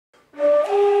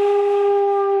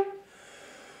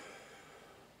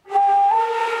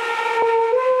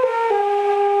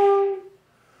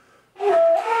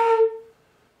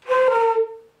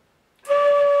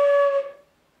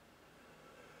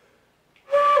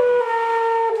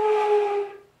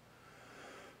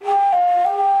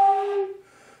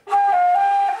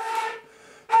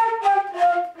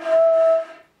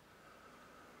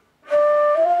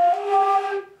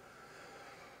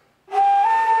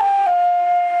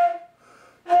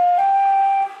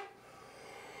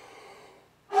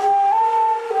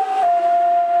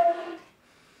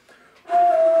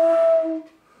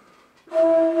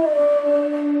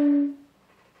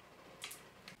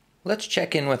let's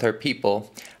check in with our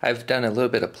people. I've done a little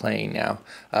bit of playing now.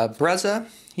 Brezza,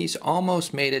 he's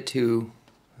almost made it to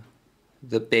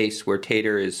the base where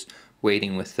Tater is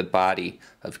waiting with the body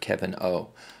of Kevin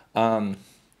O.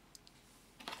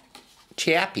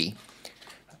 Chappie,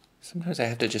 sometimes I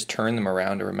have to just turn them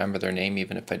around to remember their name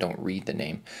even if I don't read the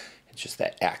name. It's just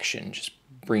that action just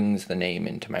brings the name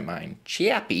into my mind.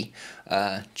 Chappie.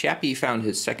 Chappie found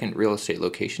his second real estate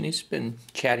location. He's been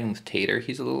chatting with Tater.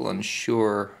 He's a little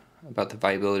unsure about the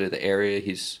viability of the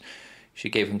area. She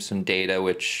gave him some data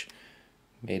which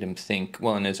made him think,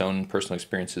 well, in his own personal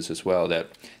experiences as well,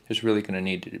 that there's really going to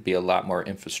need to be a lot more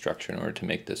infrastructure in order to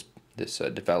make this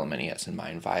development he has in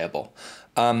mind viable.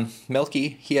 Melky,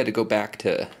 he had to go back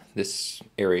to this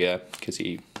area because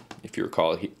if you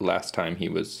recall, last time he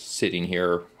was sitting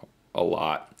here a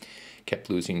lot, kept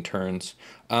losing turns.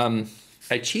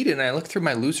 I cheated and I looked through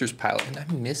my losers pile and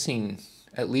I'm missing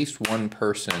at least one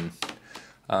person.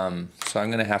 So I'm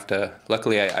going to have to,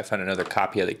 luckily I found another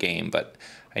copy of the game, but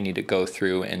I need to go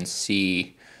through and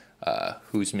see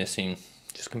who's missing,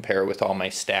 just compare with all my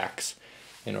stacks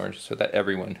in order so that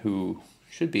everyone who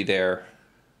should be there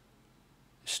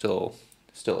is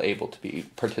still able to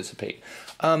participate.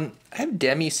 I have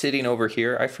Demi sitting over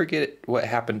here. I forget what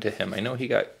happened to him. I know he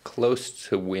got close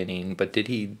to winning, but did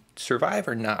he survive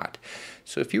or not?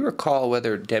 So if you recall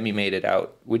whether Demi made it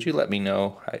out, would you let me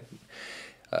know?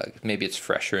 Maybe it's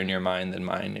fresher in your mind than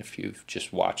mine if you've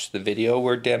just watched the video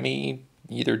where Demi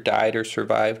either died or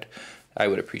survived. I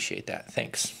would appreciate that.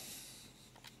 Thanks.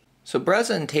 So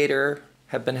Brezza and Tater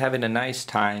have been having a nice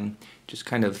time just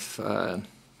kind of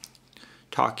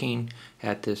talking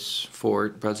at this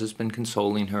fort. Brezza's been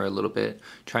consoling her a little bit,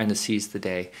 trying to seize the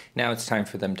day. Now it's time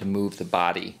for them to move the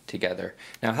body together.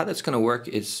 Now how that's going to work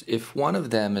is if one of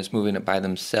them is moving it by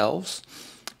themselves,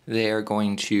 they're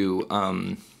going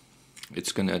to,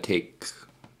 it's going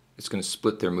to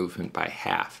split their movement by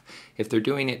half. If they're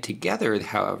doing it together,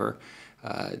 however,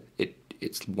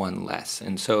 it's one less,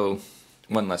 and so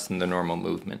one less than the normal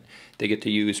movement. They get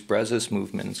to use Brezza's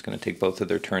movement. It's going to take both of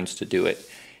their turns to do it,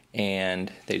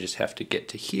 and they just have to get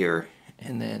to here,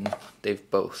 and then they've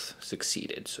both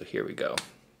succeeded. So here we go.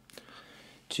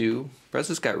 2.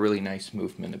 Brezza's got really nice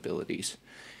movement abilities.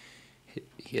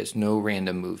 He has no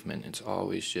random movement. It's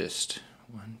always just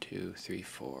 1, 2, 3,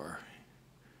 4.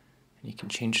 And he can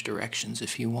change directions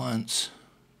if he wants.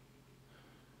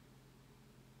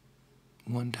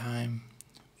 1 time,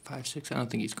 5, 6. I don't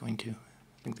think he's going to.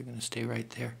 I think they're going to stay right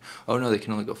there. Oh no, they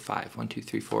can only go 5. 1, 2,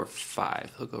 3, 4,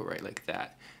 5. They'll go right like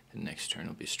that. The next turn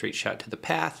will be a straight shot to the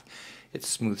path. It's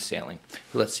smooth sailing.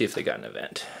 Let's see if they got an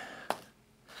event.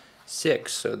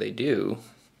 6, so they do.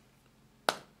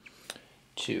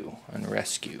 2 on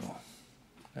rescue.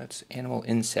 That's animal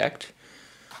insect.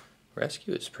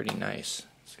 Rescue is pretty nice.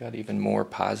 It's got even more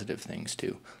positive things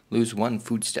too. Lose 1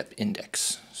 food step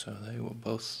index. So they will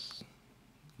both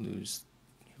lose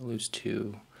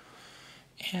 2.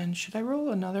 And should I roll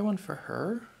another one for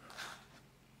her?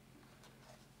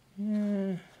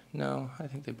 No, I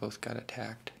think they both got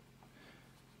attacked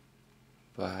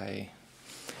by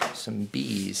some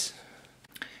bees.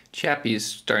 Chappie's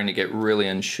starting to get really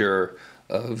unsure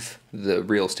of the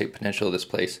real estate potential of this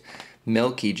place.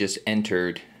 Melky just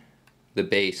entered the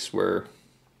base where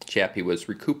Chappie was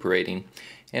recuperating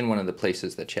and one of the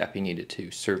places that Chappie needed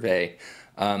to survey.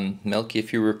 Melky,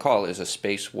 if you recall, is a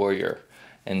space warrior,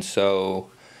 and so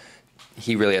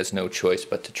he really has no choice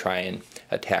but to try and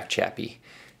attack Chappie.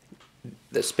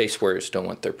 The space warriors don't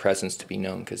want their presence to be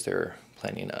known because they're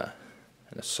planning an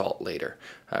assault later.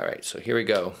 Alright, so here we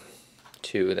go.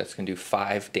 2, that's going to do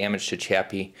 5 damage to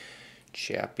Chappie.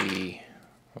 Chappie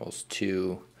rolls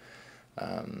 2.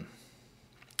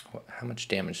 How much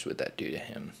damage would that do to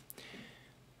him?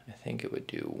 I think it would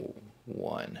do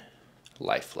 1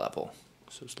 life level.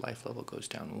 So his life level goes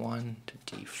down 1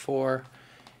 to D4,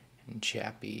 and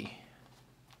Chappie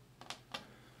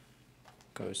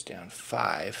goes down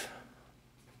 5.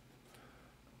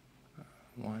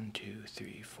 1, 2,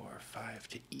 3, 4, 5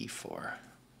 to E4.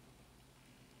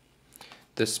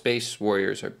 The space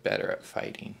warriors are better at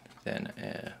fighting than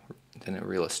a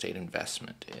real estate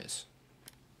investment is.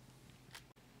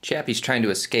 Chappie's trying to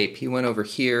escape. He went over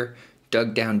here,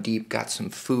 dug down deep, got some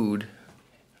food,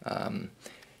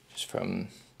 just from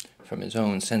his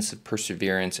own sense of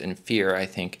perseverance and fear, I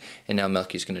think, and now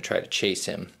Melky's going to try to chase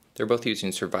him. They're both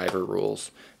using survivor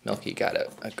rules. Melky got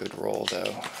a good roll,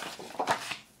 though.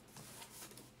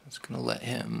 That's going to let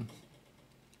him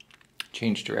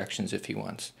change directions if he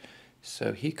wants.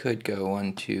 So he could go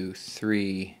 1, 2,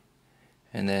 3,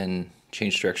 and then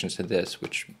change directions to this,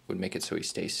 which would make it so he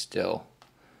stays still.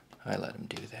 I let him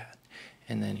do that.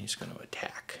 And then he's going to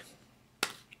attack.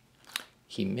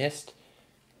 He missed.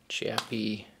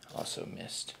 Chappie also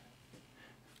missed.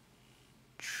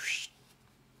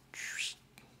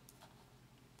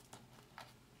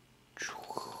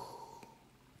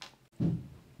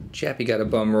 Chappie got a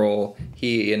bum roll.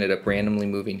 He ended up randomly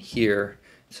moving here,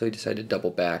 so he decided to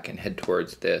double back and head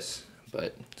towards this.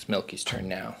 But it's Milky's turn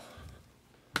now.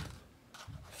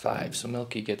 5, so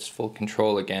Milky gets full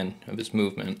control again of his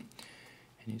movement.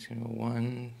 And he's gonna go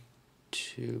 1,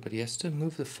 2, but he has to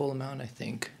move the full amount, I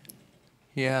think.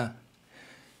 Yeah.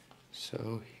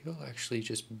 So he'll actually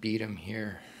just beat him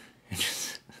here.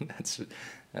 That's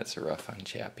a rough on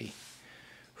Chappie.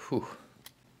 Whew.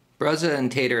 Bruzza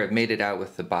and Tater have made it out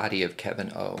with the body of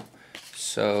Kevin O.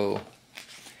 So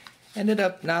ended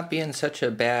up not being such a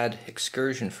bad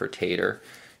excursion for Tater.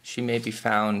 She maybe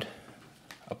found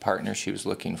a partner she was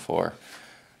looking for,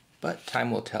 but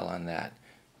time will tell on that.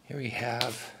 Here we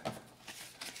have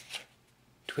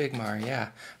Twigmar, yeah.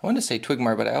 I wanted to say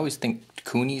Twigmar, but I always think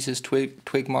Coonies is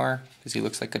Twigmar, because he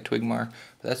looks like a Twigmar,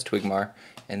 but that's Twigmar.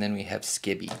 And then we have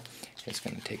Skibby. It's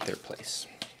going to take their place.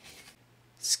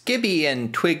 Skibby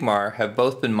and Twigmar have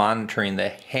both been monitoring the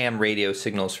ham radio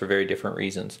signals for very different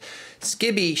reasons.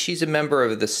 Skibby, she's a member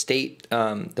of the state,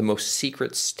 the most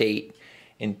secret state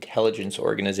intelligence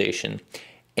organization.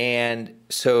 And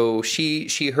so she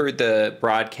heard the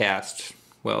broadcast,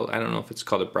 well, I don't know if it's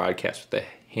called a broadcast with the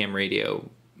ham radio,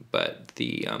 but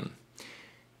the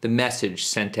message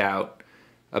sent out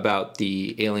about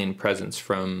the alien presence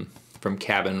from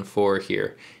cabin 4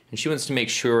 here. And she wants to make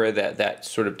sure that that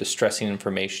sort of distressing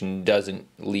information doesn't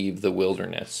leave the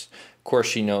wilderness. Of course,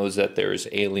 she knows that there's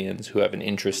aliens who have an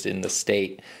interest in the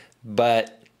state,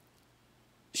 but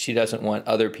she doesn't want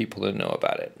other people to know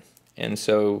about it. And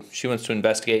so she wants to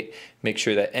investigate, make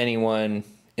sure that anyone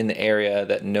in the area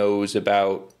that knows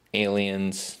about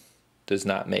aliens does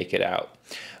not make it out.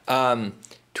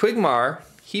 Twigmar,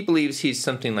 he believes he's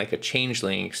something like a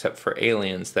changeling except for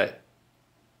aliens, that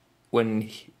when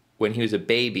he was a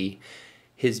baby,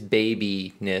 his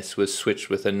babiness was switched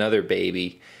with another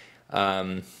baby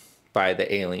by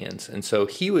the aliens. And so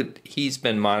he's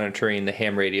been monitoring the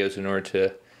ham radios in order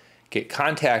to get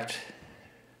contact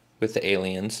with the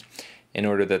aliens in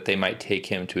order that they might take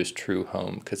him to his true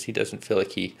home, because he doesn't feel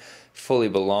like he fully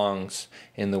belongs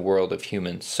in the world of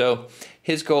humans. So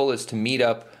his goal is to meet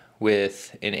up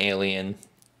with an alien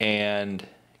and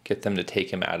get them to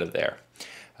take him out of there.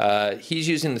 He's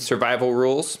using the survival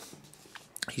rules.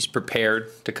 He's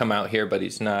prepared to come out here, but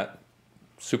he's not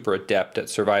super adept at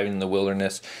surviving in the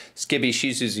wilderness. Skibby,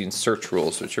 she's using search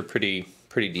rules, which are pretty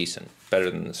decent, better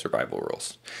than the survival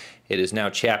rules. It is now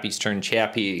Chappie's turn.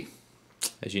 Chappie,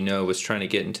 as you know, was trying to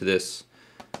get into this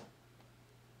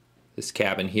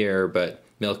cabin here, but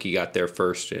Milky got there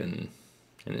first and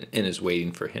is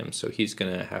waiting for him. So he's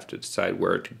going to have to decide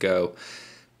where to go.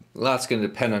 A lot's going to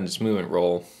depend on his movement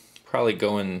roll. Probably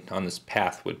going on this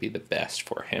path would be the best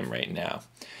for him right now.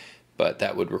 But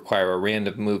that would require a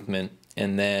random movement,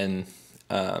 and then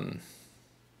and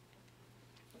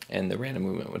the random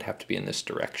movement would have to be in this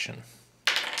direction.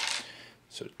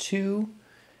 So 2,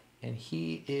 and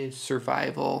he is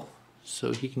survival,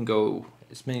 so he can go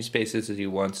as many spaces as he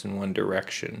wants in one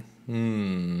direction. He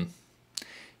can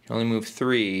only move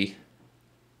 3.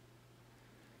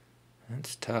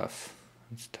 That's tough.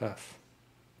 That's tough.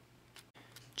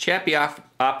 Chappie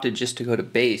opted just to go to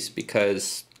base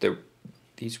because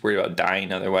he's worried about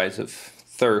dying otherwise of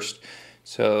thirst.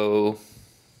 So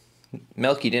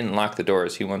Milky didn't lock the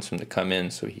doors. He wants him to come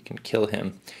in so he can kill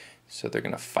him. So they're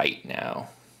going to fight now.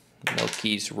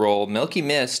 Milky's roll. Milky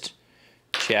missed.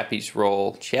 Chappie's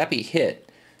roll. Chappie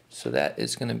hit. So that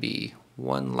is going to be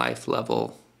 1 life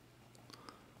level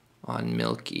on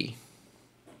Milky.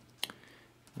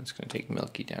 That's going to take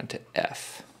Milky down to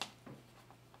F.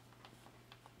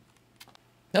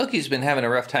 Milky's been having a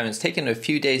rough time. It's taken a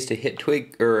few days to hit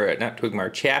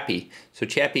Chappie. So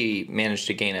Chappie managed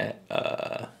to gain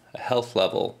a health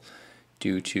level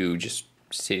due to just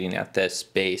sitting at this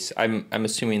base. I'm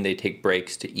assuming they take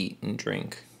breaks to eat and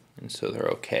drink, and so they're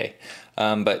okay.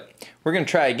 But we're going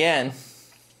to try again.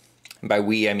 And by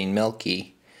we, I mean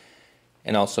Milky,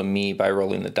 and also me by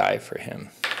rolling the die for him.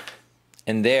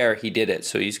 And there, he did it.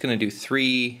 So he's going to do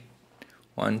 3.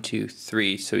 1, 2,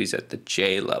 3. So he's at the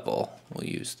J level. We'll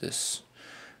use this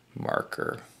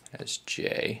marker as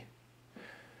J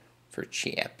for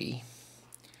Chappie.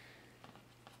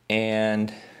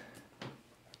 And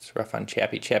it's rough on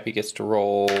Chappie. Chappie gets to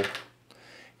roll,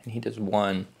 and he does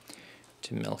 1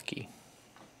 to Milky.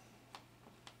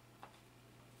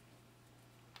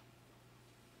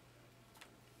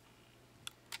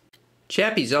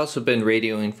 Chappie's also been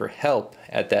radioing for help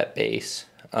at that base.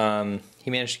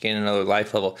 He managed to gain another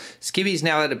life level. Skibby's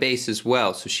now at a base as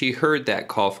well, so she heard that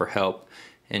call for help,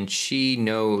 and she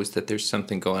knows that there's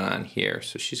something going on here.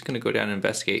 So she's going to go down and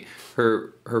investigate.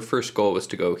 Her first goal was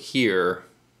to go here,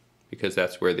 because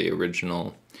that's where the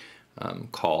original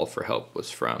call for help was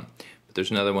from. But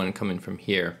there's another one coming from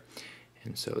here.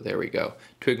 And so there we go.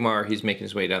 Twigmar, he's making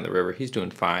his way down the river. He's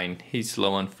doing fine. He's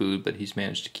low on food, but he's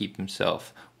managed to keep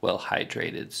himself well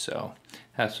hydrated. So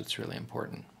that's what's really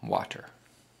important, water.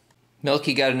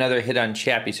 Milky got another hit on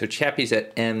Chappie, so Chappie's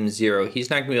at M0. He's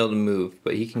not going to be able to move,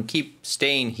 but he can keep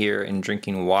staying here and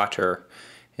drinking water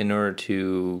in order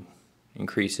to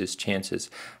increase his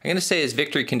chances. I'm going to say his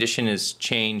victory condition is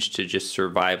changed to just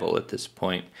survival at this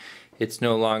point. It's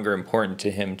no longer important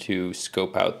to him to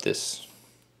scope out this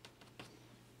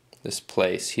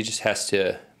place. He just has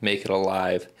to make it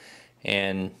alive,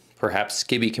 and perhaps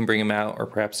Skibby can bring him out, or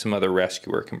perhaps some other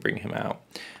rescuer can bring him out.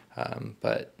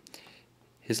 But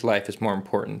his life is more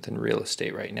important than real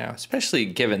estate right now, especially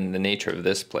given the nature of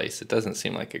this place. It doesn't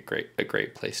seem like a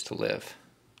great place to live.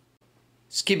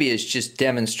 Skibby has just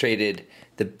demonstrated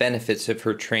the benefits of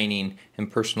her training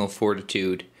and personal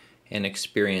fortitude and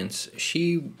experience.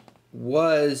 She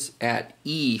was at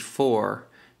E4,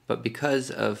 but because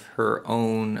of her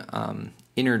own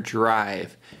inner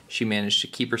drive, she managed to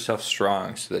keep herself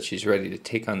strong so that she's ready to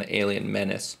take on the alien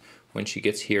menace when she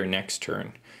gets here next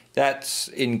turn. That's,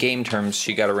 in game terms,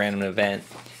 she got a random event.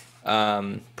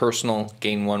 Personal,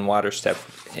 gain 1 water step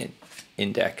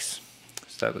index.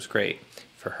 So that was great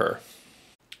for her.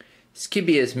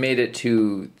 Skibby has made it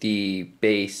to the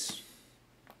base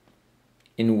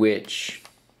in which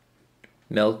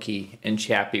Milky and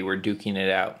Chappie were duking it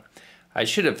out. I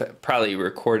should have probably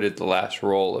recorded the last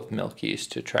roll of Milky's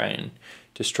to try and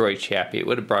destroy Chappie. It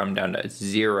would have brought him down to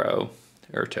 0,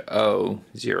 or to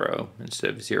 0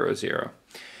 instead of 0.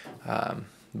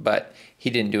 But he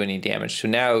didn't do any damage. So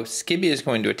now Skibby is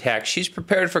going to attack. She's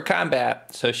prepared for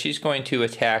combat, so she's going to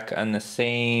attack on the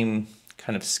same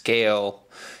kind of scale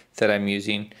that I'm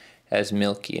using as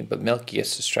Milky. But Milky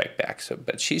gets to strike back.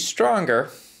 But she's stronger.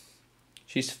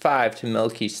 She's 5 to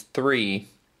Milky's 3.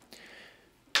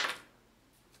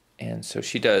 And so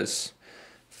she does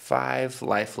 5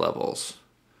 life levels.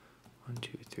 1,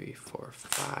 2, 3, 4,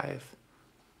 5.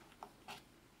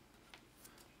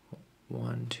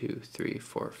 1, 2, 3,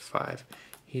 4, 5.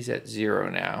 He's at 0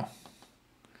 now,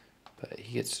 but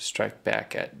he gets to strike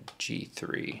back at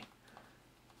G3.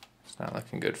 It's not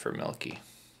looking good for Milky.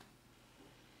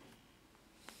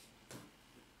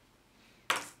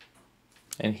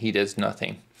 And he does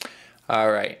nothing.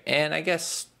 All right, and I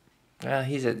guess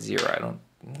he's at 0.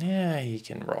 He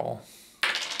can roll.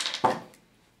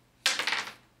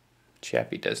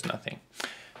 Chappie does nothing.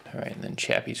 All right, and then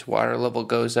Chappie's water level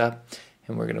goes up.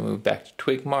 And we're going to move back to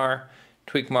Twigmar.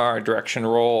 Twigmar, direction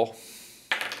roll.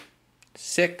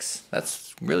 6.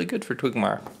 That's really good for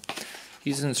Twigmar.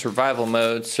 He's in survival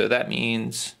mode, so that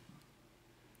means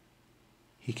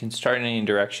he can start in any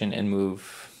direction and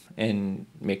move and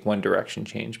make 1 direction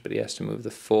change, but he has to move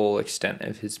the full extent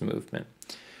of his movement.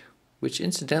 Which,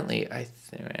 incidentally, I'm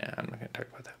not going to talk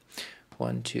about that.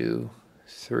 1, 2,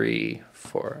 3,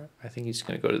 4. I think he's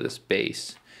going to go to this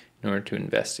base in order to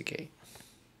investigate.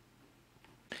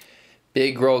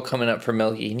 Big roll coming up for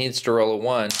Milky. He needs to roll a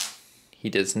 1. He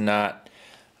does not.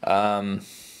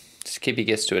 Skippy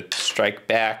gets to strike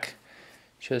back.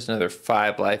 She has another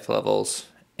 5 life levels.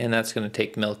 And that's going to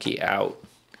take Milky out.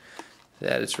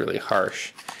 That is really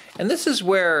harsh. And this is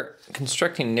where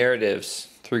constructing narratives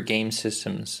through game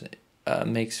systems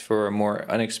makes for a more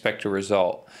unexpected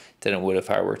result than it would if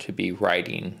I were to be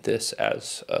writing this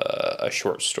as a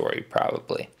short story,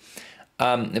 probably.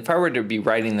 If I were to be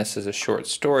writing this as a short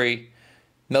story,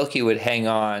 Milky would hang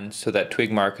on so that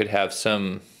Twigmar could have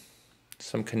some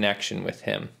connection with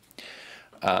him.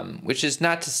 Which is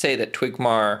not to say that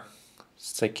Twigmar,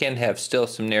 since I can have still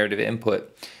some narrative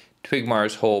input,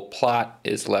 Twigmar's whole plot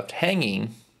is left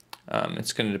hanging.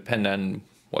 It's going to depend on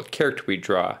what character we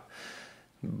draw.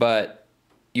 But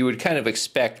you would kind of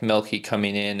expect Milky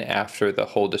coming in after the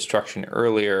whole destruction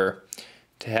earlier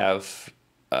to have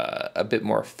a bit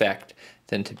more effect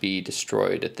than to be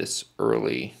destroyed at this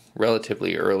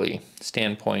relatively early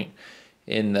standpoint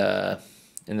in the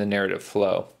narrative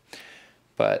flow.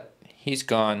 But he's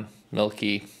gone.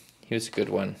 Milky, he was a good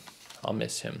one. I'll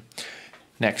miss him.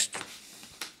 Next,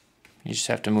 you just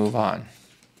have to move on.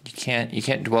 You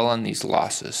can't dwell on these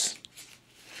losses.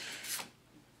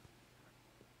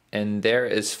 And there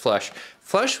is Flush.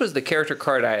 Flush was the character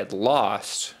card I had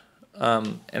lost.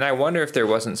 And I wonder if there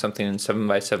wasn't something in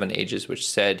 7x7 Ages which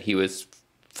said he was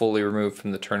fully removed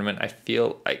from the tournament.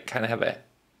 I kind of have an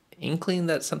inkling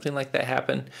that something like that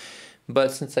happened.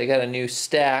 But since I got a new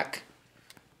stack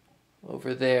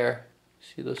over there,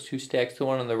 see those two stacks? The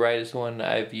one on the right is the one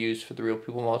I've used for the Real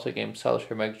People Multi-Game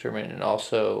Solitaire Mega Tournament, and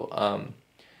also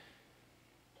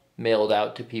mailed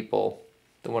out to people.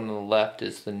 The one on the left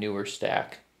is the newer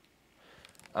stack.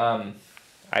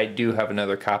 I do have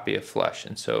another copy of Flush,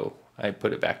 and so I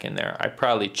put it back in there. I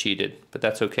probably cheated, but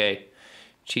that's okay.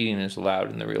 Cheating is allowed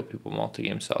in the Real People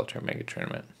Multi-Game Solitaire Mega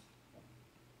Tournament.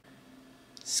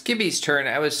 Skibby's turn.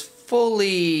 I was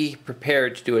fully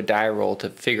prepared to do a die roll to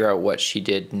figure out what she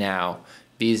did now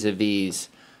vis-a-vis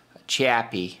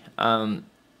Chappie.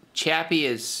 Chappie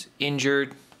is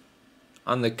injured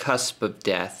on the cusp of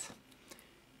death,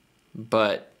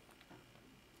 but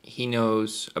he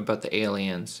knows about the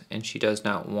aliens, and she does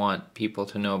not want people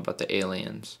to know about the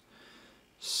aliens.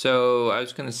 So I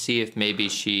was going to see if maybe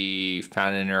she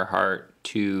found it in her heart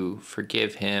to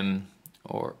forgive him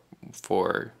or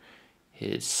for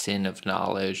his sin of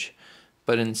knowledge.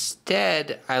 But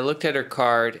instead, I looked at her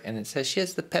card, and it says she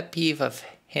has the pet peeve of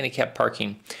handicap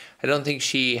parking. I don't think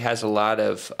she has a lot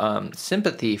of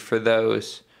sympathy for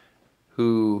those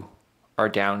who are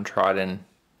downtrodden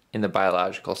in the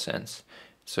biological sense.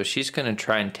 So she's going to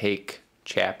try and take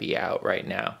Chappie out right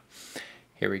now.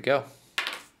 Here we go.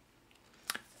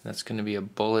 That's going to be a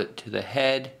bullet to the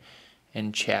head,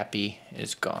 and Chappie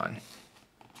is gone.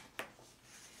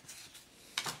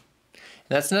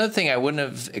 And that's another thing I wouldn't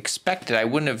have expected. I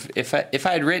wouldn't have, if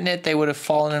I had written it, they would have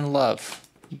fallen in love.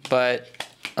 But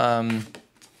I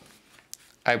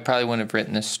probably wouldn't have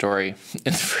written this story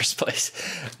in the first place.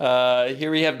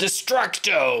 Here we have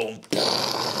Destructo.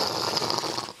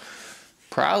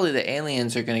 Probably the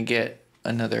aliens are going to get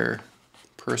another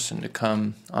person to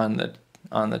come on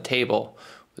the table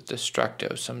with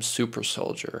Destructo, some super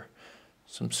soldier,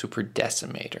 some super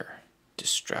decimator.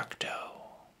 Destructo.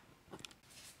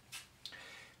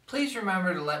 Please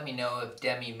remember to let me know if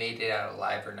Demi made it out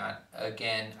alive or not.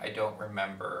 Again, I don't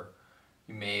remember.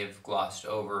 You may have glossed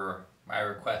over my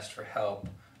request for help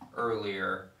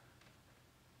earlier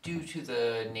due to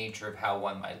the nature of how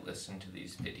one might listen to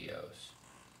these videos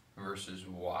versus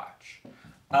watch.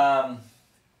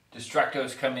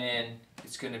 Destructo's coming in.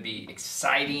 It's going to be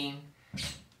exciting,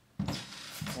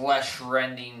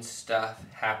 flesh-rending stuff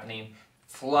happening.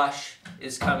 Flush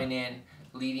is coming in,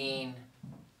 leading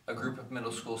a group of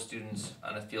middle school students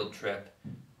on a field trip.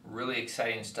 Really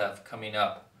exciting stuff coming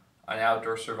up on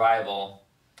Outdoor Survival,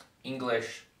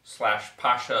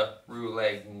 English/Pasha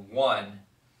Roulette 1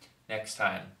 next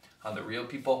time on the Real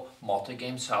People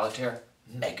Multi-Game Solitaire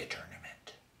Mega Tournament.